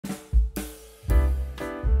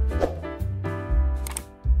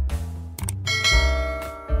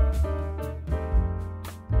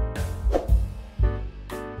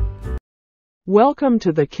Welcome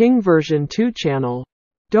to the King version 2 channel.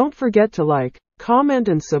 Don't forget to like, comment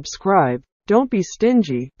and subscribe. Don't be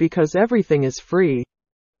stingy, because everything is free.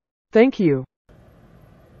 Thank you.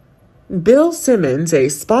 Bill Simmons, a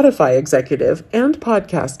Spotify executive and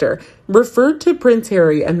podcaster, referred to Prince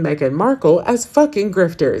Harry and Meghan Markle as fucking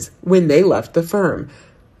grifters when they left the firm.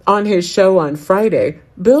 On his show on Friday,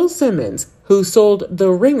 Bill Simmons, who sold The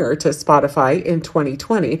Ringer to Spotify in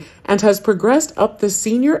 2020 and has progressed up the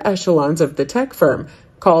senior echelons of the tech firm,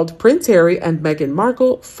 called Prince Harry and Meghan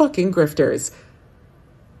Markle fucking grifters.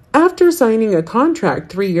 After signing a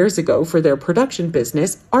contract 3 years ago for their production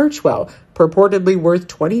business, Archwell, purportedly worth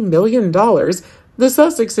 $20 million, the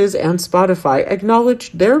Sussexes and Spotify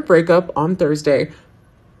acknowledged their breakup on Thursday.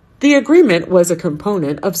 The agreement was a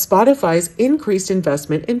component of Spotify's increased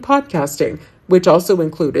investment in podcasting, which also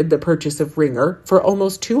included the purchase of Ringer for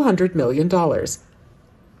almost $200 million.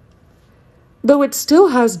 Though it still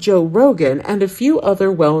has Joe Rogan and a few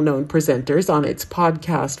other well-known presenters on its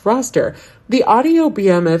podcast roster, the audio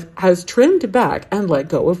behemoth has trimmed back and let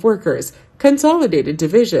go of workers, consolidated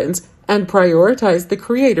divisions, and prioritized the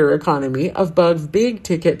creator economy above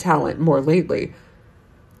big-ticket talent more lately.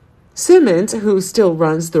 Simmons, who still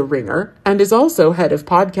runs The Ringer and is also head of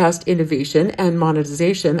podcast innovation and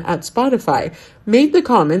monetization at Spotify, made the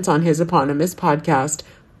comments on his eponymous podcast.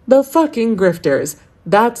 "The fucking grifters.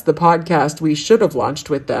 That's the podcast we should have launched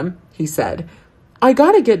with them," he said. "I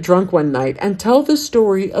gotta get drunk one night and tell the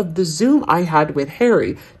story of the Zoom I had with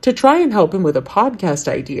Harry to try and help him with a podcast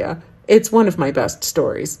idea. It's one of my best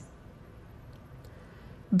stories."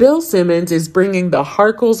 Bill Simmons is bringing the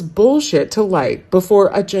Harkles bullshit to light before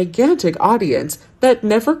a gigantic audience that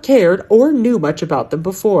never cared or knew much about them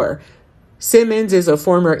before. Simmons is a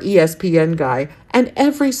former ESPN guy, and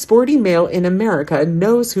every sporty male in America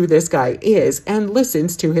knows who this guy is and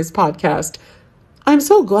listens to his podcast. I'm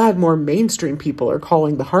so glad more mainstream people are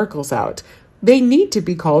calling the Harkles out. They need to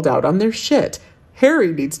be called out on their shit.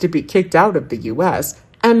 Harry needs to be kicked out of the US,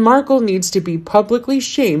 and Markle needs to be publicly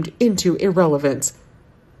shamed into irrelevance.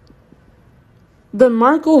 The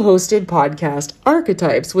Markle-hosted podcast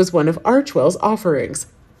Archetypes was one of Archwell's offerings.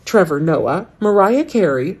 Trevor Noah, Mariah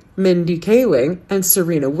Carey, Mindy Kaling, and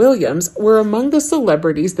Serena Williams were among the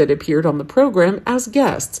celebrities that appeared on the program as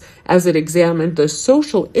guests, as it examined the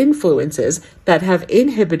social influences that have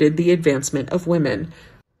inhibited the advancement of women.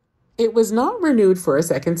 It was not renewed for a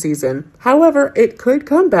second season. However, it could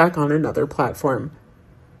come back on another platform.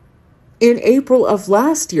 In April of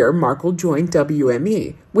last year, Markle joined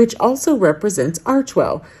WME, which also represents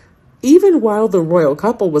Archwell. Even while the royal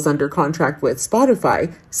couple was under contract with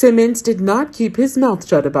Spotify, Simmons did not keep his mouth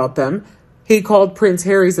shut about them. He called Prince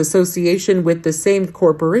Harry's association with the same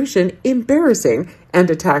corporation embarrassing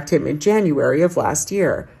and attacked him in January of last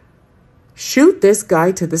year. "Shoot this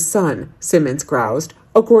guy to the sun," Simmons groused,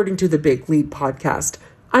 according to the Big Lead podcast.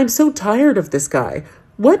 "I'm so tired of this guy.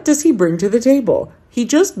 What does he bring to the table? He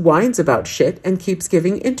just whines about shit and keeps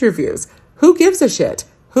giving interviews. Who gives a shit?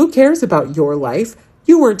 Who cares about your life?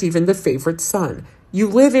 You weren't even the favorite son. You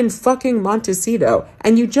live in fucking Montecito,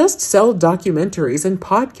 and you just sell documentaries and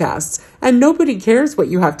podcasts, and nobody cares what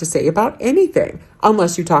you have to say about anything,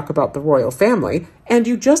 unless you talk about the royal family, and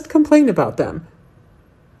you just complain about them."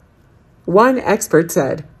 One expert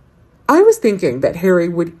said, "I was thinking that Harry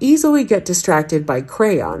would easily get distracted by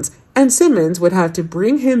crayons, and Simmons would have to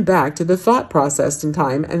bring him back to the thought process in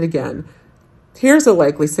time and again. Here's a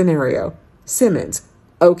likely scenario. Simmons: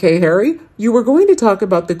 Okay, Harry, you were going to talk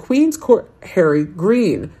about the Queen's Court. Harry: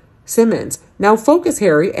 Green. Simmons: Now focus,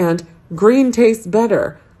 Harry, and green tastes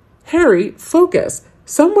better. Harry: Focus.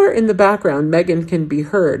 Somewhere in the background, Meghan can be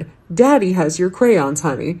heard. Daddy has your crayons,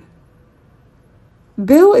 honey.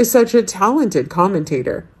 Bill is such a talented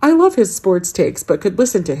commentator. I love his sports takes, but could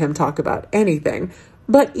listen to him talk about anything.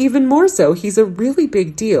 But even more so, he's a really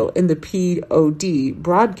big deal in the POD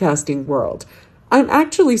broadcasting world. I'm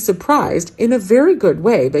actually surprised in a very good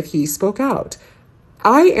way that he spoke out.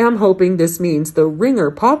 I am hoping this means the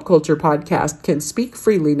Ringer pop culture podcast can speak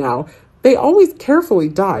freely now. They always carefully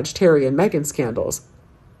dodged Harry and Meghan scandals."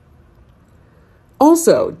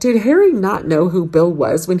 Also, did Harry not know who Bill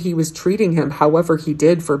was when he was treating him however he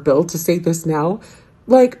did for Bill to say this now?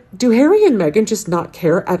 Like, do Harry and Meghan just not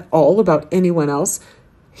care at all about anyone else?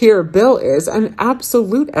 Here Bill is an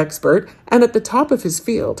absolute expert and at the top of his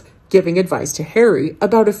field, giving advice to Harry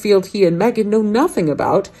about a field he and Meghan know nothing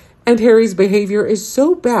about, and Harry's behavior is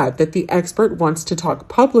so bad that the expert wants to talk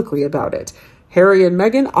publicly about it. Harry and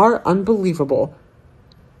Meghan are unbelievable.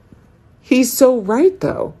 He's so right,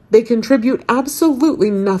 though. They contribute absolutely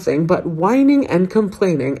nothing but whining and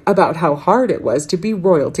complaining about how hard it was to be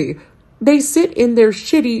royalty. They sit in their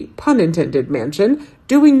shitty, pun intended, mansion,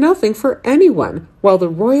 doing nothing for anyone, while the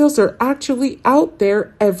royals are actually out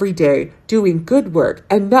there every day, doing good work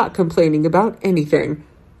and not complaining about anything.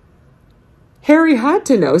 Harry had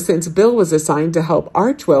to know since Bill was assigned to help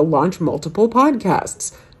Archwell launch multiple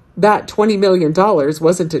podcasts. That $20 million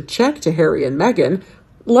wasn't a check to Harry and Meghan.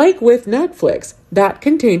 Like with Netflix, that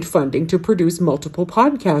contained funding to produce multiple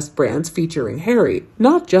podcast brands featuring Harry,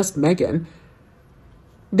 not just Meghan.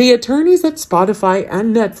 The attorneys at Spotify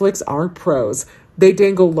and Netflix are pros. They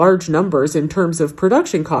dangle large numbers in terms of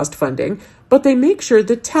production cost funding, but they make sure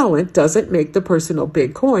the talent doesn't make the personal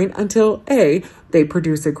big coin until A, they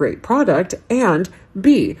produce a great product, and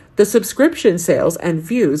B, the subscription sales and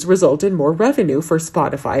views result in more revenue for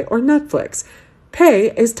Spotify or Netflix.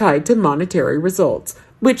 Pay is tied to monetary results,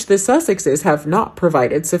 which the Sussexes have not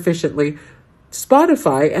provided sufficiently.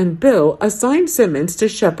 Spotify and Bill assigned Simmons to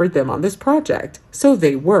shepherd them on this project, so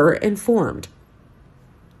they were informed.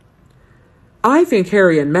 I think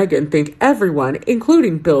Harry and Meghan think everyone,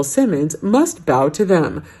 including Bill Simmons, must bow to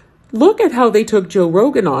them. Look at how they took Joe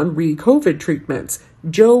Rogan on re-COVID treatments.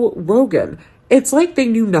 Joe Rogan. It's like they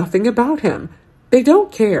knew nothing about him. They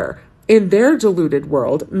don't care. In their deluded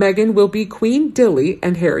world, Meghan will be Queen Dilly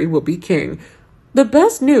and Harry will be king. The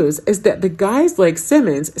best news is that the guys like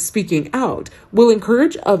Simmons speaking out will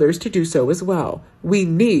encourage others to do so as well. We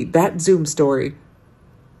need that Zoom story.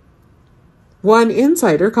 One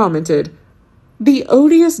insider commented, "The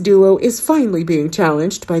odious duo is finally being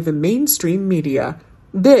challenged by the mainstream media.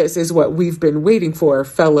 This is what we've been waiting for,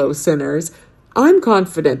 fellow sinners. I'm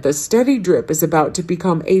confident the steady drip is about to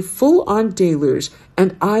become a full-on deluge,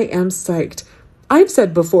 and I am psyched. I've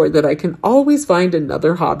said before that I can always find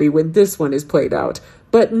another hobby when this one is played out,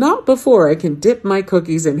 but not before I can dip my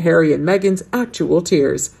cookies in Harry and Meghan's actual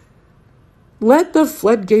tears." Let the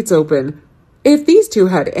floodgates open. If these two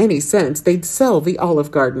had any sense, they'd sell the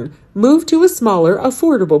Olive Garden, move to a smaller,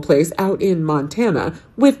 affordable place out in Montana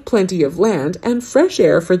with plenty of land and fresh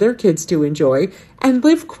air for their kids to enjoy, and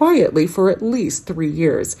live quietly for at least 3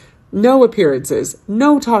 years. No appearances,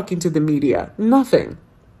 no talking to the media, nothing.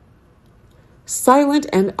 Silent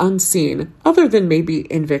and unseen, other than maybe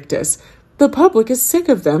Invictus. The public is sick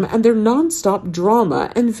of them and their non-stop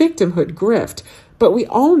drama and victimhood grift. But we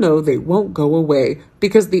all know they won't go away,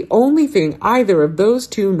 because the only thing either of those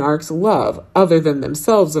two narcs love, other than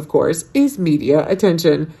themselves of course, is media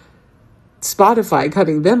attention. Spotify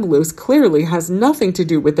cutting them loose clearly has nothing to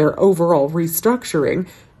do with their overall restructuring,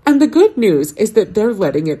 and the good news is that they're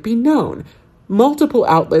letting it be known. Multiple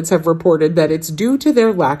outlets have reported that it's due to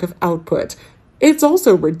their lack of output. It's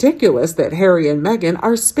also ridiculous that Harry and Meghan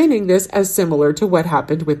are spinning this as similar to what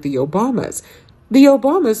happened with the Obamas. The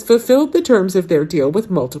Obamas fulfilled the terms of their deal with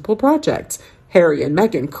multiple projects. Harry and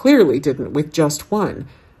Meghan clearly didn't with just one.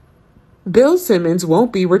 Bill Simmons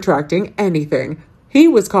won't be retracting anything. He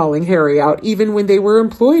was calling Harry out even when they were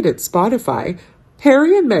employed at Spotify.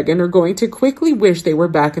 Harry and Meghan are going to quickly wish they were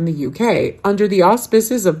back in the UK under the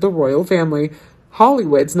auspices of the royal family.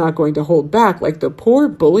 Hollywood's not going to hold back like the poor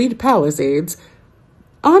bullied Palisades.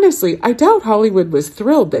 Honestly, I doubt Hollywood was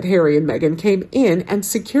thrilled that Harry and Meghan came in and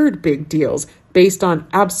secured big deals based on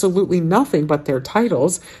absolutely nothing but their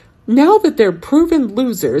titles. Now that they're proven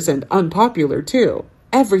losers and unpopular too,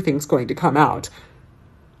 everything's going to come out.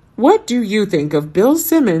 What do you think of Bill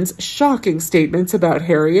Simmons' shocking statements about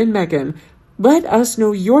Harry and Meghan? Let us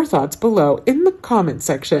know your thoughts below in the comment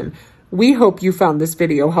section. We hope you found this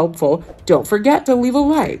video helpful. Don't forget to leave a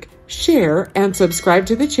like, share, and subscribe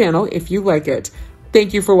to the channel if you like it.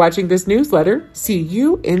 Thank you for watching this newsletter. See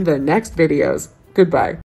you in the next videos. Goodbye.